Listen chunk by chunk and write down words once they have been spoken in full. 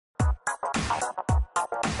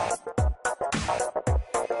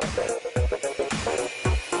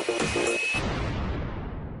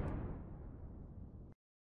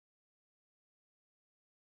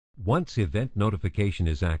Once event notification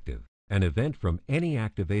is active, an event from any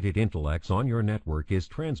activated Intellex on your network is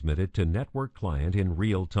transmitted to network client in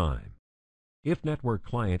real time. If network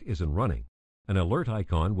client isn't running, an alert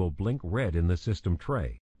icon will blink red in the system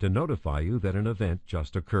tray to notify you that an event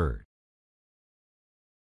just occurred.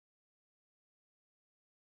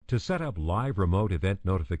 To set up live remote event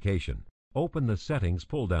notification, open the Settings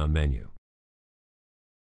pull-down menu.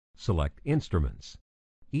 Select Instruments.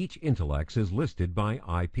 Each Intellex is listed by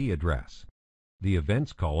IP address. The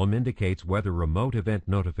Events column indicates whether remote event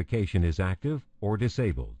notification is active or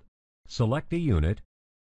disabled. Select a unit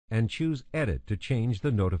and choose Edit to change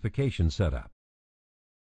the notification setup.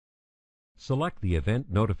 Select the Event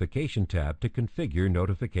Notification tab to configure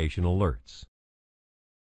notification alerts.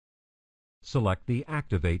 Select the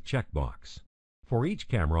Activate checkbox. For each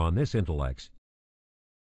camera on this Intellex,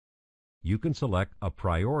 you can select a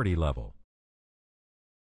priority level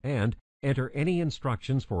and enter any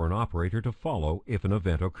instructions for an operator to follow if an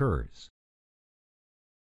event occurs.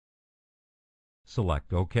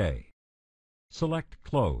 Select OK. Select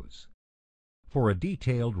Close. For a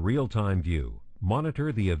detailed real-time view,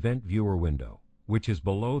 monitor the Event Viewer window, which is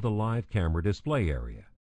below the live camera display area.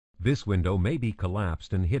 This window may be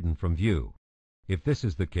collapsed and hidden from view. If this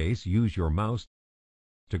is the case, use your mouse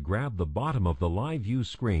to grab the bottom of the live view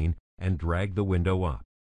screen and drag the window up.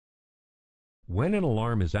 When an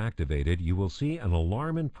alarm is activated, you will see an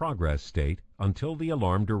alarm in progress state until the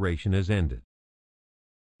alarm duration is ended.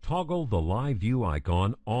 Toggle the live view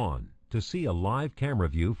icon on to see a live camera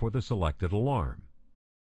view for the selected alarm.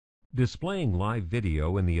 Displaying live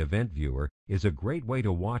video in the event viewer is a great way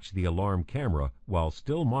to watch the alarm camera while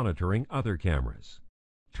still monitoring other cameras.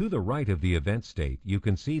 To the right of the event state, you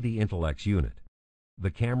can see the Intellex unit,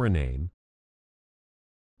 the camera name,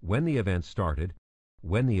 when the event started,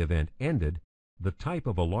 when the event ended, the type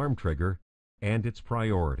of alarm trigger, and its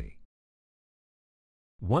priority.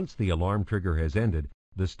 Once the alarm trigger has ended,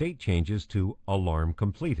 the state changes to Alarm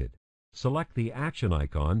Completed. Select the action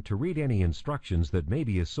icon to read any instructions that may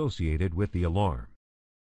be associated with the alarm.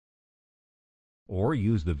 Or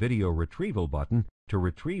use the Video Retrieval button to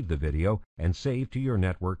retrieve the video and save to your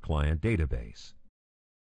network client database.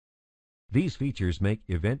 These features make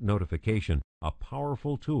event notification a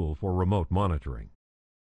powerful tool for remote monitoring.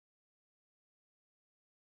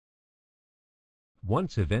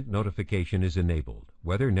 Once event notification is enabled,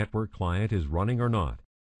 whether network client is running or not,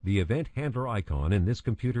 the event handler icon in this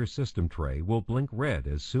computer system tray will blink red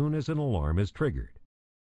as soon as an alarm is triggered.